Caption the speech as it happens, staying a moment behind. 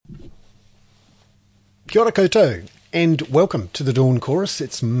Kia ora koutou, and welcome to the Dawn Chorus.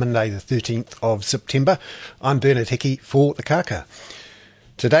 It's Monday the 13th of September. I'm Bernard Hickey for the Kaka.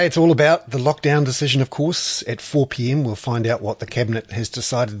 Today it's all about the lockdown decision, of course. At 4pm we'll find out what the Cabinet has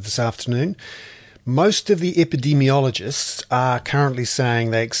decided this afternoon. Most of the epidemiologists are currently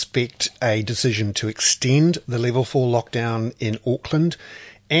saying they expect a decision to extend the level 4 lockdown in Auckland,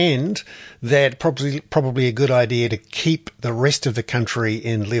 and that probably a good idea to keep the rest of the country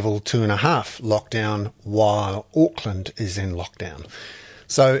in level 2.5 lockdown while Auckland is in lockdown.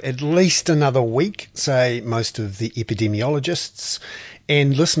 So at least another week, say most of the epidemiologists.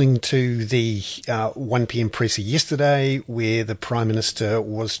 And listening to the 1pm presser yesterday, where the Prime Minister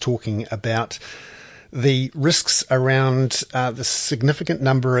was talking about the risks around the significant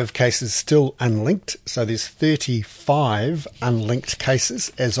number of cases still unlinked. So there's 35 unlinked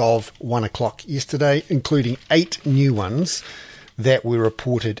cases as of 1 o'clock yesterday, including 8 new ones that were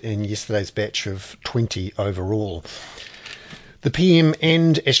reported in yesterday's batch of 20 overall. The PM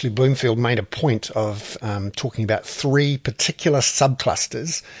and Ashley Bloomfield made a point of talking about 3 particular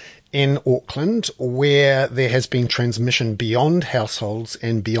subclusters in Auckland where there has been transmission beyond households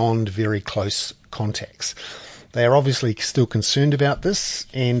and beyond very close contacts. They are obviously still concerned about this,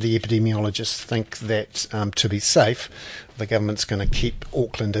 and the epidemiologists think that to be safe, the government's going to keep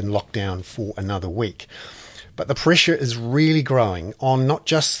Auckland in lockdown for another week. But the pressure is really growing on not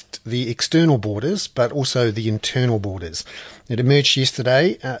just the external borders, but also the internal borders. It emerged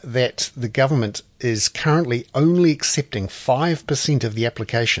yesterday that the government is currently only accepting 5% of the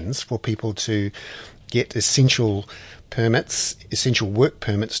applications for people to get essential work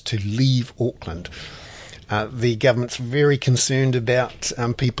permits to leave Auckland. The government's very concerned about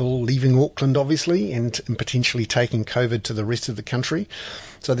people leaving Auckland, obviously, and potentially taking COVID to the rest of the country.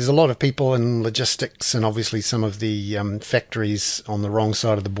 So there's a lot of people in logistics and obviously some of the factories on the wrong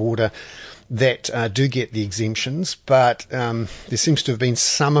side of the border that do get the exemptions, but there seems to have been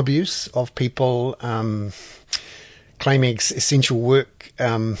some abuse of people claiming essential work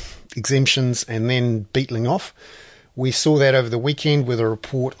exemptions and then beetling off. We saw that over the weekend with a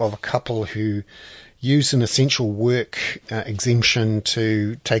report of a couple who used an essential work exemption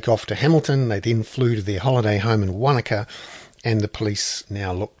to take off to Hamilton. They then flew to their holiday home in Wanaka, and the police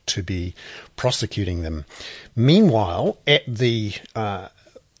now look to be prosecuting them. Meanwhile, at the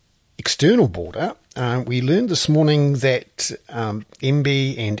external border, we learned this morning that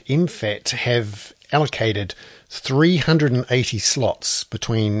MB and MFAT have allocated 380 slots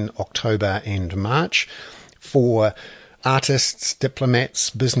between October and March for artists, diplomats,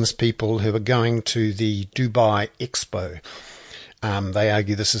 business people who are going to the Dubai Expo. They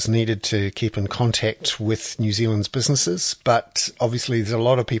argue this is needed to keep in contact with New Zealand's businesses, but obviously there's a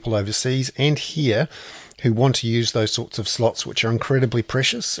lot of people overseas and here who want to use those sorts of slots, which are incredibly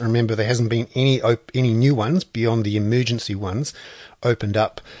precious. Remember, there hasn't been any new ones beyond the emergency ones opened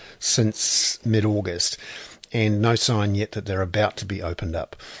up since mid-August, and no sign yet that they're about to be opened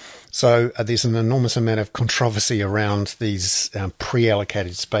up. So there's an enormous amount of controversy around these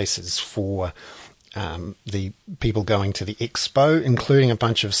pre-allocated spaces for the people going to the expo, including a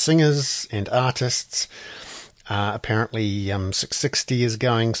bunch of singers and artists. Apparently 660 is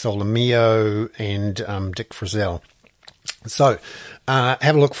going, Solar Mio and Dick Frizzell. So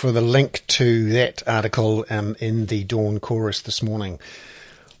have a look for the link to that article in the Dawn Chorus this morning.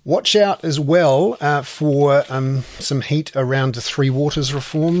 Watch out as well for some heat around the Three Waters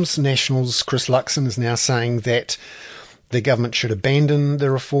reforms. Nationals' Chris Luxon is now saying that the government should abandon the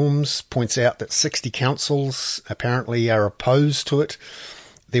reforms, points out that 60 councils apparently are opposed to it.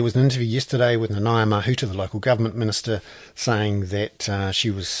 There was an interview yesterday with Nanaia Mahuta, the local government minister, saying that she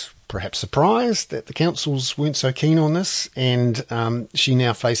was perhaps surprised that the councils weren't so keen on this, and she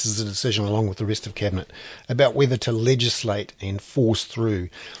now faces a decision along with the rest of Cabinet about whether to legislate and force through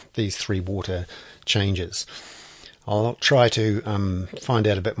these Three Water changes. I'll try to find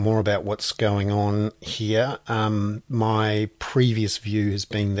out a bit more about what's going on here. My previous view has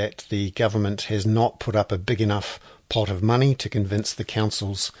been that the government has not put up a big enough pot of money to convince the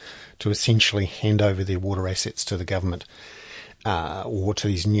councils to essentially hand over their water assets to the government. Or to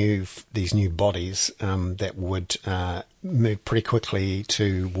these new bodies that would move pretty quickly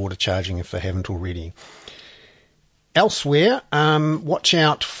to water charging if they haven't already. Elsewhere, watch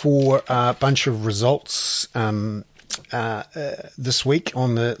out for a bunch of results this week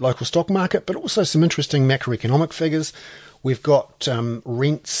on the local stock market, but also some interesting macroeconomic figures. We've got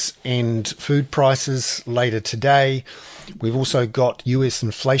rents and food prices later today. We've also got US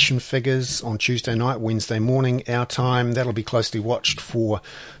inflation figures on Tuesday night, Wednesday morning, our time. That'll be closely watched for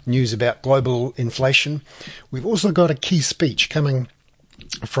news about global inflation. We've also got a key speech coming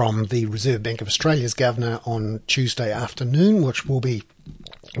from the Reserve Bank of Australia's governor on Tuesday afternoon, which will be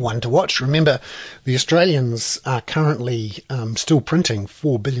one to watch. Remember, the Australians are currently still printing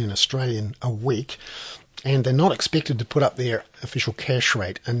 4 billion Australian a week, and they're not expected to put up their official cash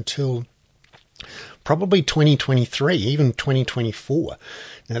rate until probably 2023, even 2024.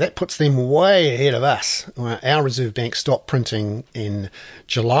 Now that puts them way ahead of us. Our Reserve Bank stopped printing in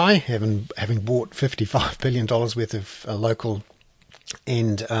July, having bought $55 billion worth of local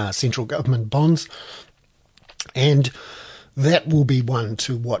and central government bonds, and that will be one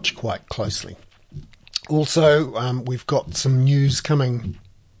to watch quite closely. Also, we've got some news coming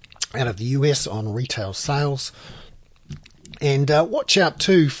out of the US on retail sales. And watch out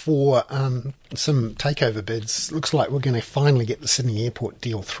too for some takeover bids. Looks like we're going to finally get the Sydney Airport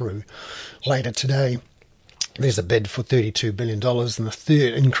deal through later today. There's a bid for $32 billion and the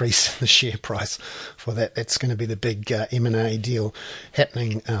third increase in the share price for that. That's going to be the big M&A deal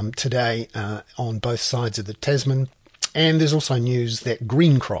happening today on both sides of the Tasman. And there's also news that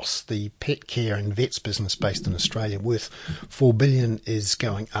Green Cross, the pet care and vets business based in Australia, worth $4 billion, is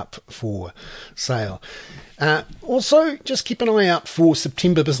going up for sale. Also, just keep an eye out for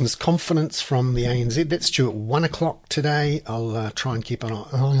September business confidence from the ANZ. That's due at 1 o'clock today. I'll try and keep an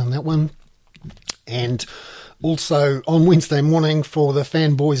eye on that one. And also on Wednesday morning, for the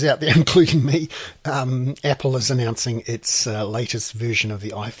fanboys out there, including me, Apple is announcing its latest version of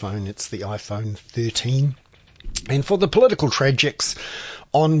the iPhone. It's the iPhone 13. And for the political tragics,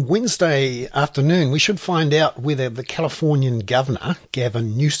 on Wednesday afternoon, we should find out whether the Californian governor,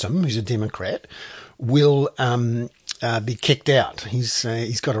 Gavin Newsom, who's a Democrat, will be kicked out.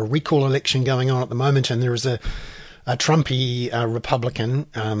 He's got a recall election going on at the moment, and there is a Trumpy Republican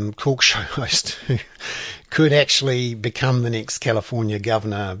talk show host who could actually become the next California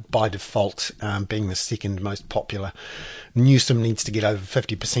governor by default, being the second most popular. Newsom needs to get over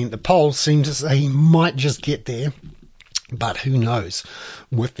 50%. The polls seem to say he might just get there, but who knows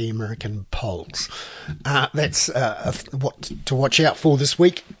with the American polls. That's what to watch out for this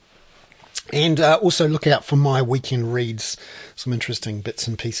week. And also look out for my weekend reads, some interesting bits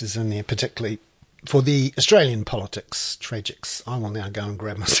and pieces in there, particularly for the Australian politics tragics. I will now go and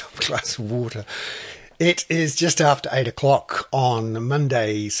grab myself a glass of water. It is just after 8 o'clock on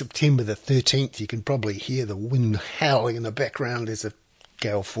Monday, September the 13th. You can probably hear the wind howling in the background. There's a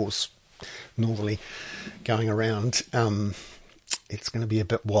gale force northerly going around. It's going to be a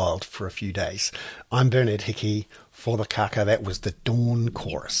bit wild for a few days. I'm Bernard Hickey for the Kaka. That was the Dawn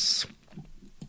Chorus.